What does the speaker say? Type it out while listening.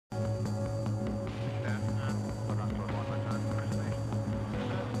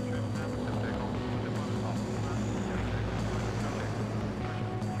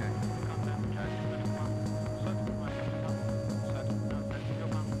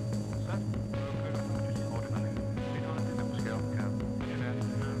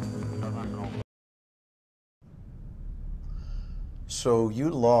So you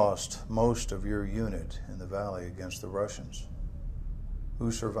lost most of your unit in the valley against the Russians.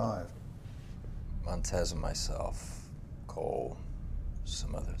 Who survived? Montez and myself, Cole,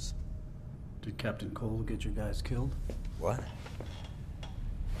 some others. Did Captain Cole get your guys killed? What?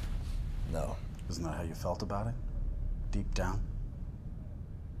 No. Isn't that how you felt about it? Deep down?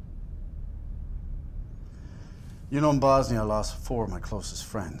 You know, in Bosnia, I lost 4 of my closest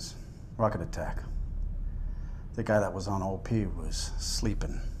friends. Rocket attack. The guy that was on OP was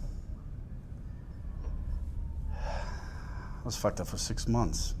sleeping. I was fucked up for 6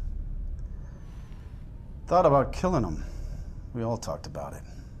 months. Thought about killing him. We all talked about it.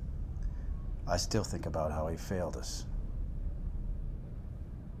 I still think about how he failed us.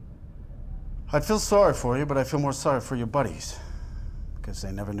 I'd feel sorry for you, but I feel more sorry for your buddies. Because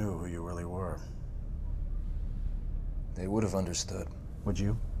they never knew who you really were. They would have understood. Would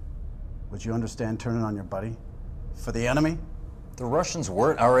you? Would you understand turning on your buddy? For the enemy? The Russians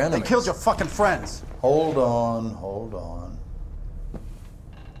weren't our enemies. They killed your fucking friends! Hold on, hold on.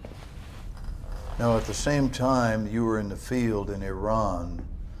 Now, at the same time you were in the field in Iran,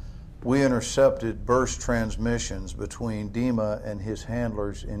 we intercepted burst transmissions between Dima and his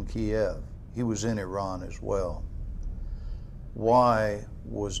handlers in Kiev. He was in Iran as well. Why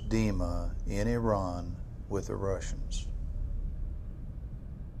was Dima in Iran with the Russians?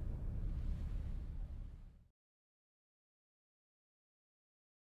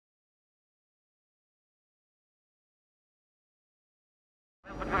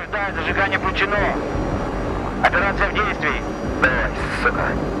 Подтверждаю, зажигание включено. Операция в действии. Давай, сука.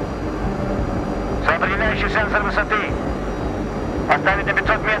 Определяющий сенсор высоты. Поставить на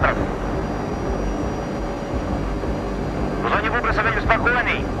 500 метров. В зоне выброса время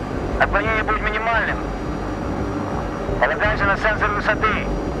спокойный. Отклонение будет минимальным. Полагайся на сенсор высоты.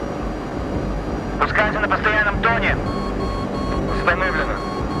 Спускайся на постоянном тоне. Установлено.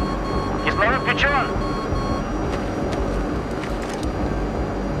 Кислород включен.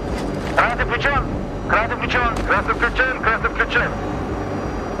 Красный включен. Красный включен. Красный включен. Красный включен.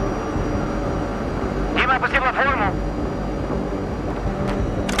 Дима опустил на форму.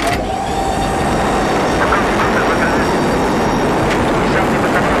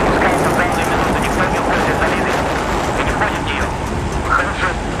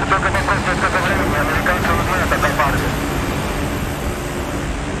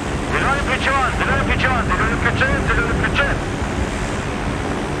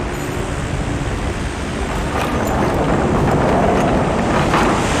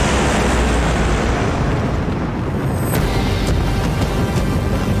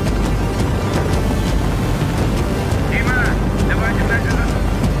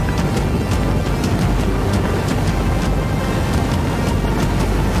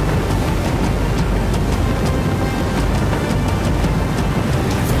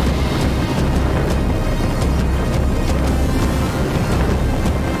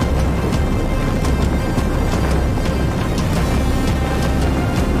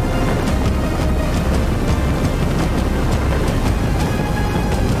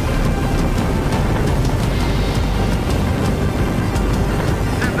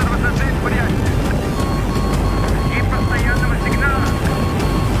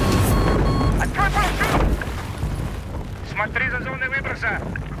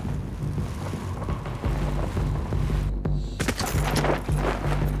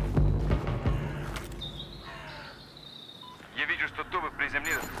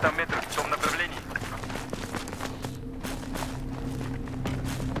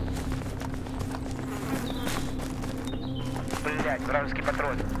 Вражеский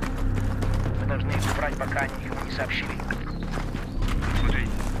патруль. Мы должны их убрать, пока они никому не сообщили. Смотри,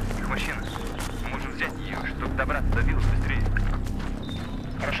 их машина. Мы можем взять ее, чтобы добраться до виллы быстрее.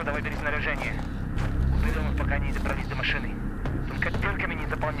 Хорошо, давай переснаряжение. Уберем их, пока они не добрались до машины. Только дырками не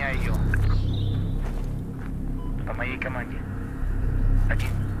заполняй ее. По моей команде. 1,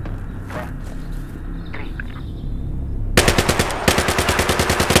 2, 3.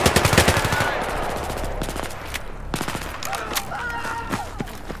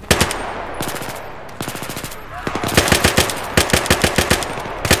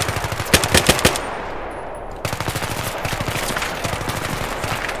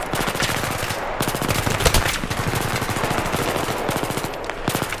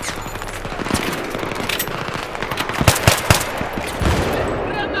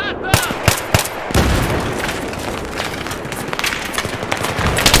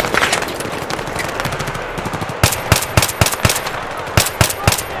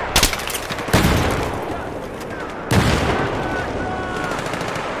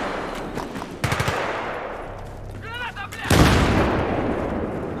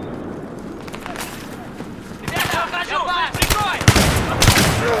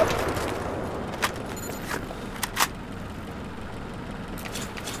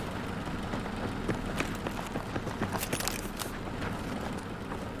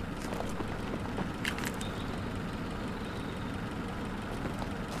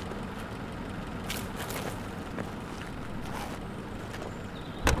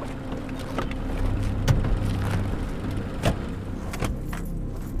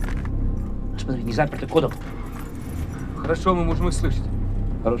 Не заперты кодом. Хорошо, мы можем их слышать.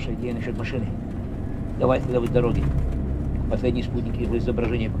 Хорошая идея насчет машины. Давай следовать дороге. Последние спутники его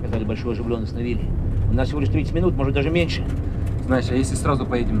изображения показали большую оживленность на вилле. У нас всего лишь 30 минут, может даже меньше. Знаешь, а если сразу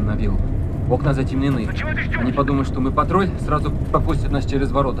поедем на виллу? Окна затемнены. Ну чего ты ждешь? Они подумают, что мы патруль, сразу пропустят нас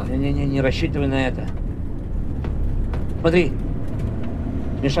через ворота. Не-не-не, не рассчитывай на это. Смотри.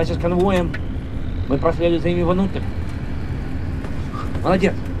 Смешайся с конвоем. Мы проследуем за ними внутрь.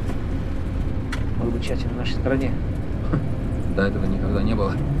 Молодец. Может быть, счастье на нашей стороне. До этого никогда не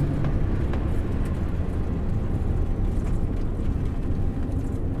было.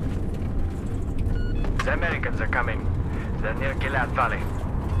 The Americans are coming. They're near Gilad Valley.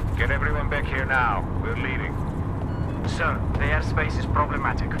 Get everyone back here now. We're leaving. Sir, the airspace is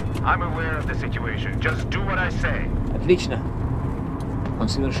problematic. I'm aware of the situation. Just do what I say. Отлично. Он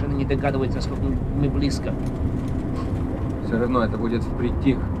совершенно не догадывается, насколько мы близко. Все равно это будет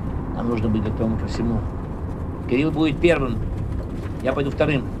впритык. Нам нужно быть готовым ко всему. Кирилл будет первым. Я пойду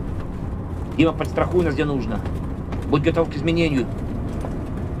вторым. Дима, подстрахуй нас, где нужно. Будь готов к изменению.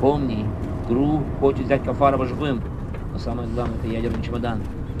 Помни, ГРУ хочет взять Кафарова живым. Но самое главное, это ядерный чемодан.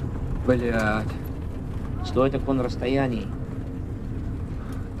 Блядь. Стой в таком расстоянии.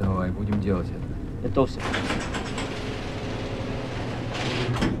 Давай, будем делать это. Готовься.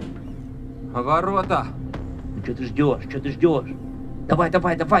 Ворота! Ну что ты ждешь? Что ты ждешь? Давай,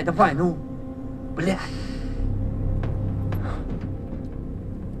 ну. Блядь.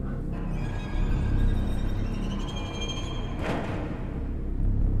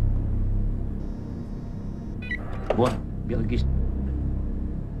 Вон, белый гисть.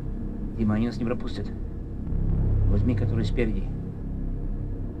 Дима, они нас не пропустят. Возьми, который спереди.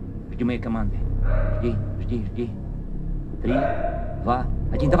 Жди моей команды. Жди. 3, 2,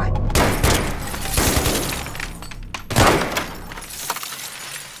 1, давай!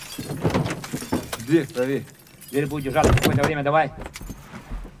 Дверь проверь. Дверь будет держаться какое-то время, давай.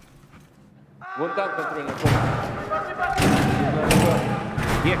 Вон там контрольная комната.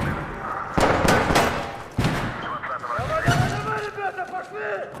 Есть.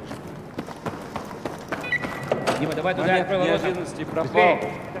 Дима, давай туда, открой ворота. Неожиданности пропал.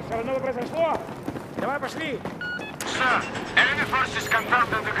 Быстрей. Это все равно произошло. Давай, пошли. Sir, enemy forces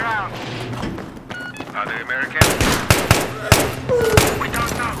confirmed on the ground. Are they Americans? We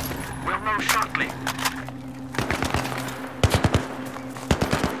don't know. We'll know shortly.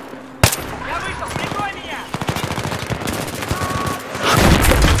 Я вышел, прикрой меня!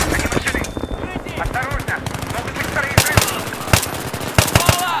 Они машины. Осторожно. Могут быть вторые взрывы.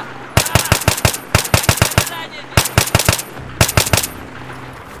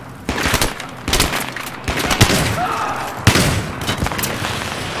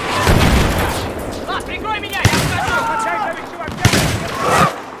 Прикрой меня! Я вхожу! Отвечай за вещевок!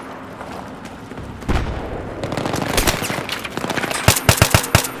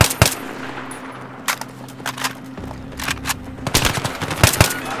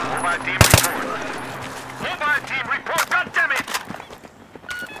 Mobile team report. God damn it!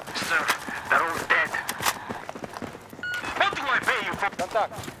 Sir, they're all dead. What do I pay you for?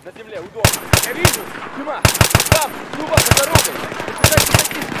 Контакт. На земле, удобно. Я вижу! Дима, там, труба за дорогой. Попытайся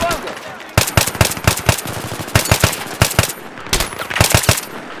найти с фланга.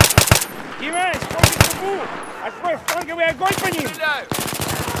 Дима, исполни трубу! Открой фланговый огонь по ним! Стреляю.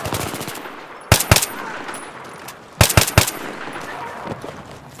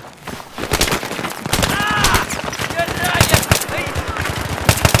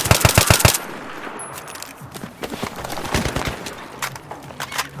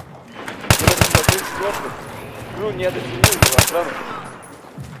 Ну, нет, это не охрана.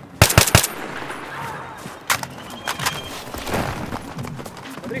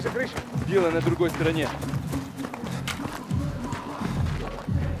 Смотри, за крышей! Дело на другой стороне.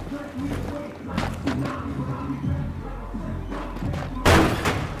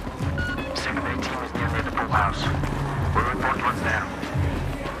 Secondary team is near the pool house. We'll report what's there.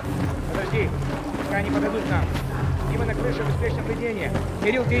 Подожди, пока они подойдут к нам. Дима на крыше, беспечное поведение.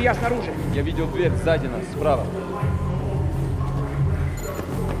 Кирилл, ты и я снаружи. Я видел дверь сзади нас, справа.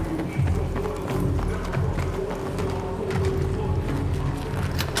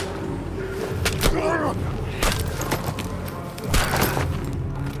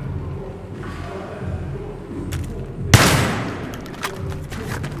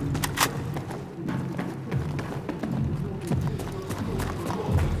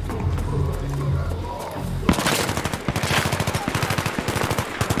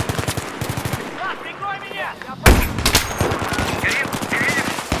 Прикрой меня!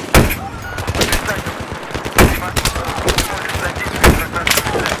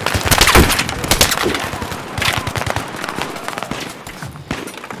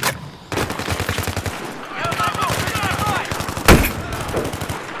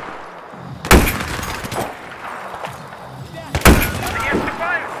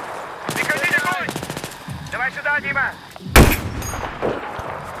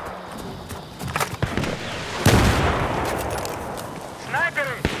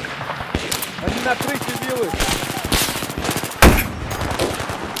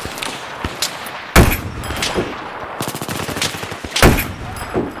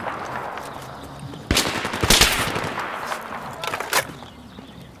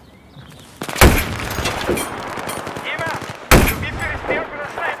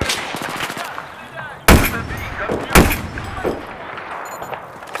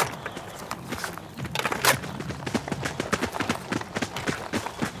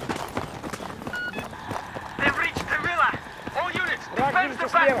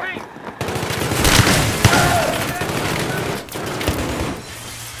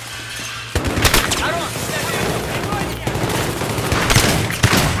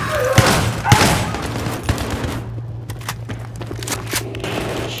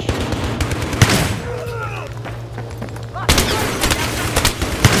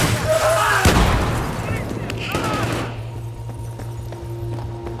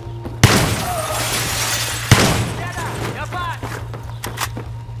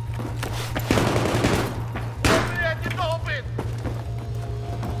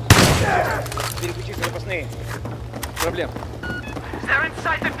 Переключите запасные. Проблем. They're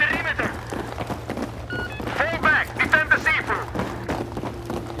inside the perimeter. Fall back. Defend the seafood.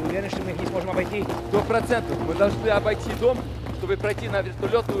 Ты уверен, что мы их не сможем обойти? 100%. Мы должны обойти дом, чтобы пройти на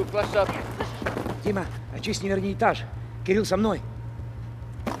вертолетную площадку. Дима, очисти верхний этаж. Кирилл со мной.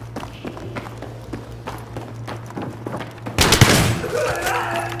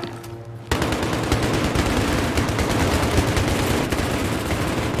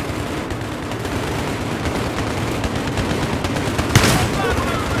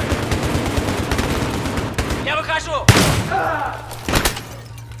 Я выхожу!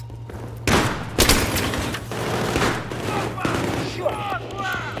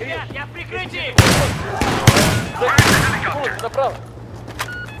 Ребят, я в прикрытии! Направо!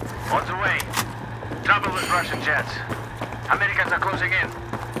 On the way. Trouble with Russian jets. Americans are closing in.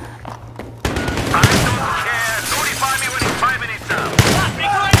 I don't care. Notify me when it's 5 minutes out.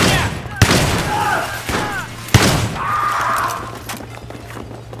 Прикрой меня!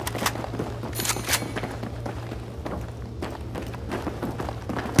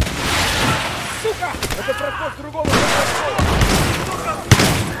 Сука! Это проход к другому.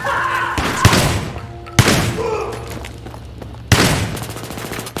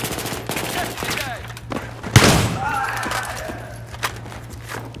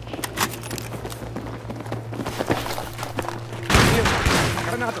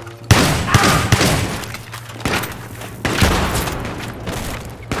 Гранату!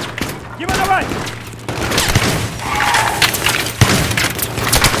 Дима, давай!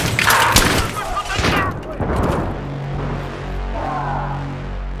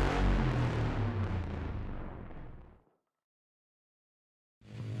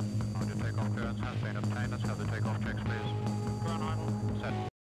 Черт!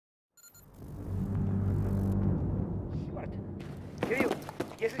 Кирилл,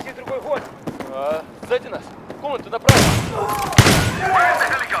 если здесь другой ход, Сзади нас. В комнату направо. Where's the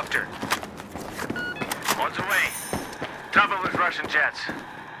helicopter? On the way. Trouble with Russian jets.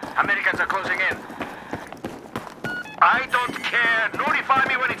 Americans are closing in. I don't care. Notify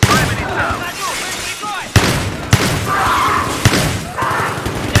me when it's 5 minutes out. Прикрой!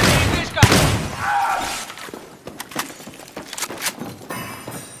 Я передышка!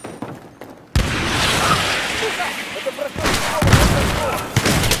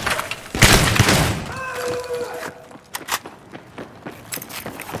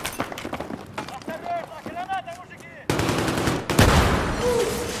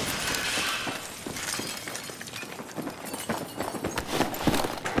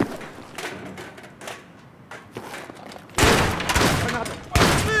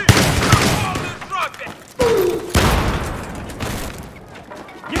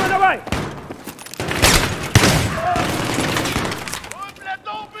 Дима, давай!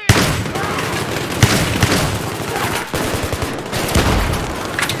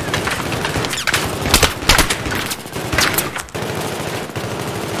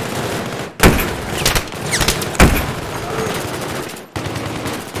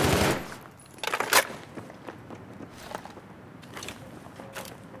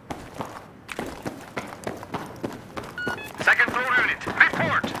 Second floor unit,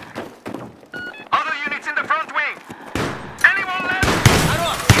 report! Other units in the front wing! Anyone left?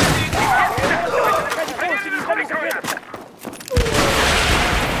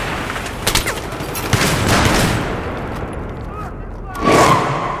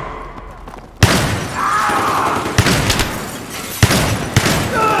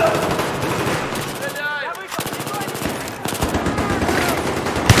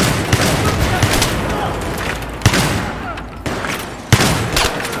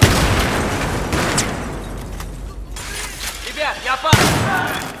 Ребят, я пас!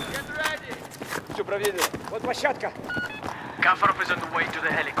 Все проверил. Вот площадка. Kaffarov is on the way to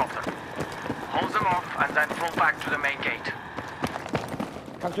the helicopter. Hold them off and then fall back to the main gate.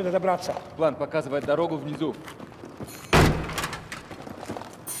 Как туда добраться? План показывает дорогу внизу.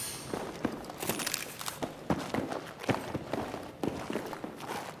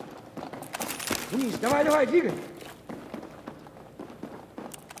 Вниз, давай, давай, двигай.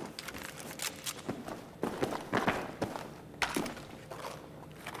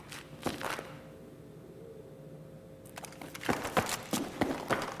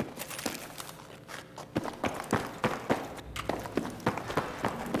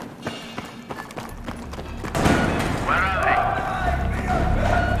 Where are they?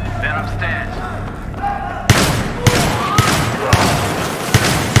 They're upstairs.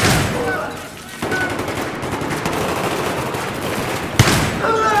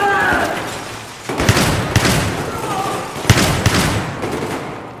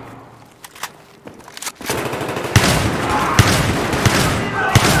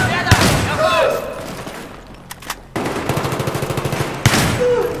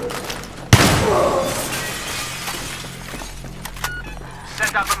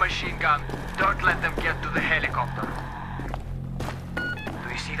 have a machine gun. Don't let them get to the helicopter. Do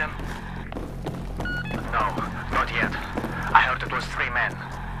you see them? No, not yet. I heard it was 3 men.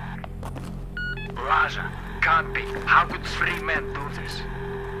 Raja, can't be. How could 3 men do this?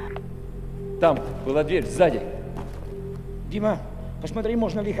 Там была дверь, сзади. Дима, посмотри,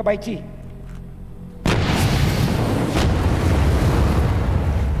 можно ли их обойти.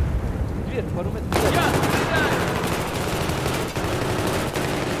 Дверь, пару метров сзади.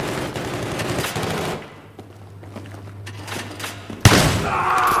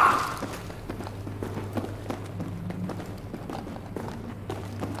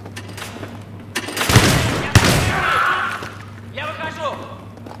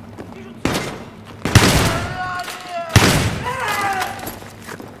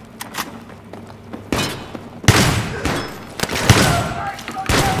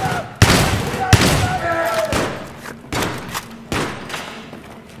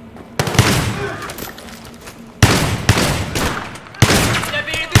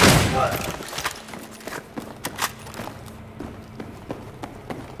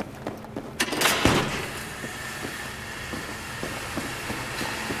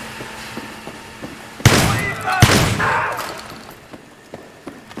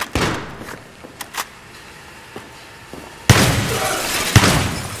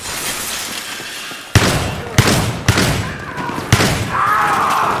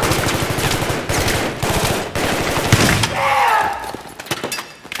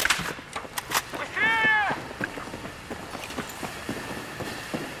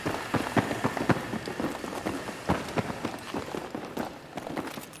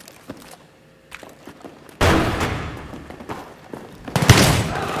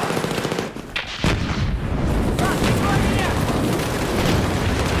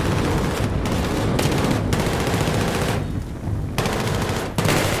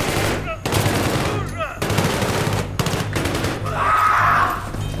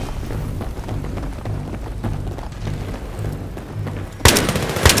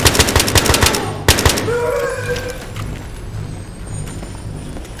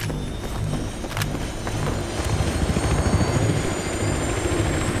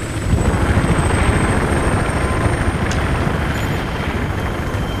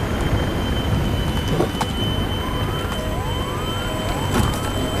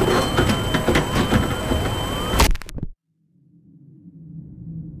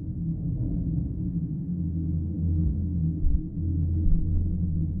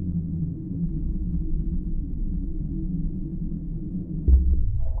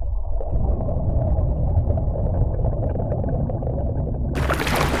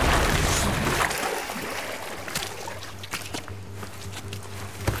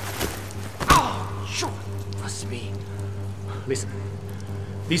 Listen,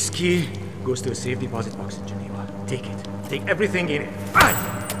 this key goes to a safe deposit box in Geneva. Take it. Take everything in it.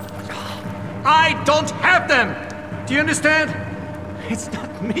 I don't have them! Do you understand? It's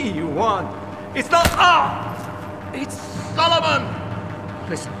not me you want. It's not... It's Solomon!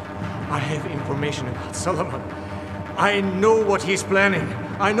 Listen, I have information about Solomon. I know what he's planning.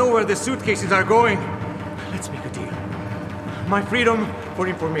 I know where the suitcases are going. Let's make a deal. My freedom for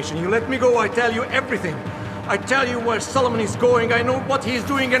information. You let me go, I tell you everything. I tell you where Solomon is going. I know what he's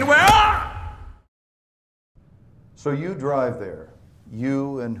doing and where... So you drive there.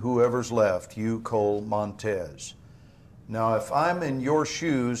 You and whoever's left, you, Cole, Montez. Now, if I'm in your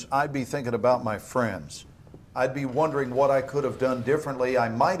shoes, I'd be thinking about my friends. I'd be wondering what I could have done differently. I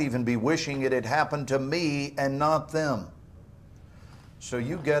might even be wishing it had happened to me and not them. So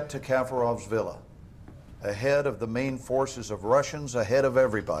you get to Kaffarov's villa, ahead of the main forces of Russians, ahead of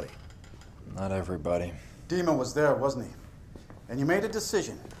everybody. Not everybody. Dima was there, wasn't he? And you made a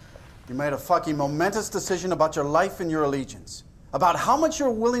decision. You made a fucking momentous decision about your life and your allegiance. About how much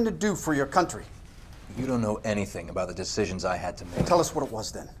you're willing to do for your country. You don't know anything about the decisions I had to make. Tell us what it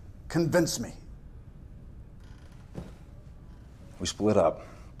was then. Convince me. We split up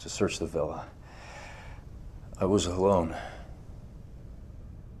to search the villa. I was alone.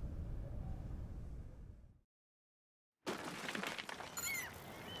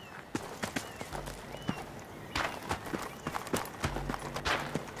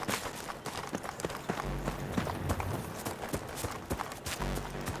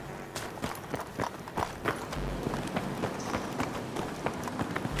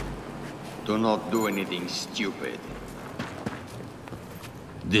 Do not do anything stupid.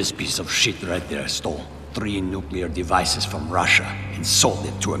 This piece of shit right there stole 3 nuclear devices from Russia and sold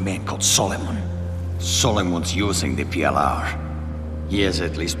it to a man called Solomon. Solomon's using the PLR. He has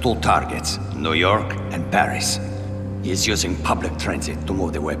at least 2 targets, New York and Paris. He's using public transit to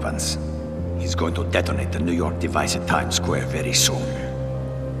move the weapons. He's going to detonate the New York device at Times Square very soon.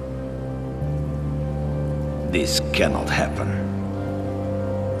 This cannot happen.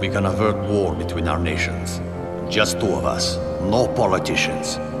 We can avert war between our nations. Just two of us. No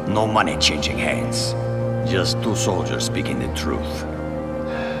politicians. No money changing hands. Just two soldiers speaking the truth.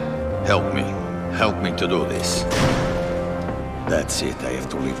 Help me. Help me to do this. That's it. I have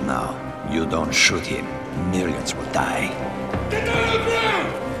to leave now. You don't shoot him. Millions will die. Get down on the ground!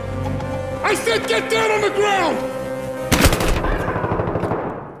 I said get down on the ground!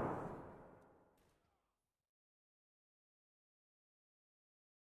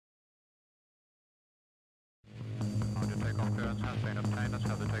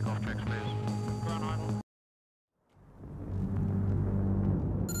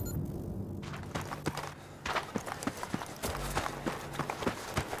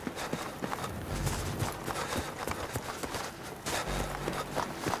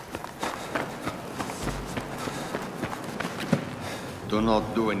 Do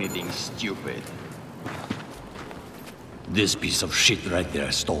not do anything stupid. This piece of shit right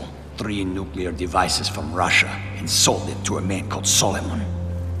there stole 3 nuclear devices from Russia and sold it to a man called Solomon.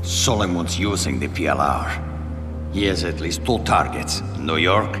 Solomon's using the PLR. He has at least 2 targets, New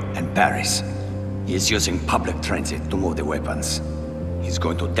York and Paris. He's using public transit to move the weapons. He's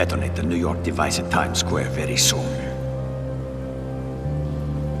going to detonate the New York device at Times Square very soon.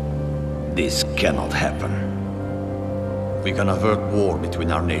 This cannot happen. We can avert war between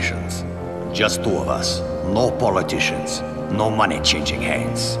our nations. Just two of us. No politicians. No money changing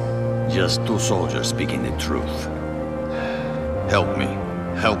hands. Just two soldiers speaking the truth. Help me.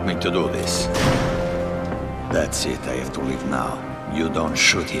 Help me to do this. That's it. I have to leave now. You don't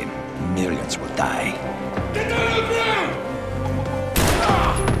shoot him. Millions will die. Get down on the ground!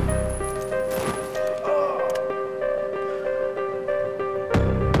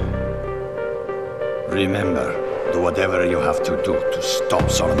 Remember, do whatever you have to do to stop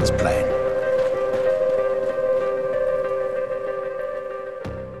Solomon's plan.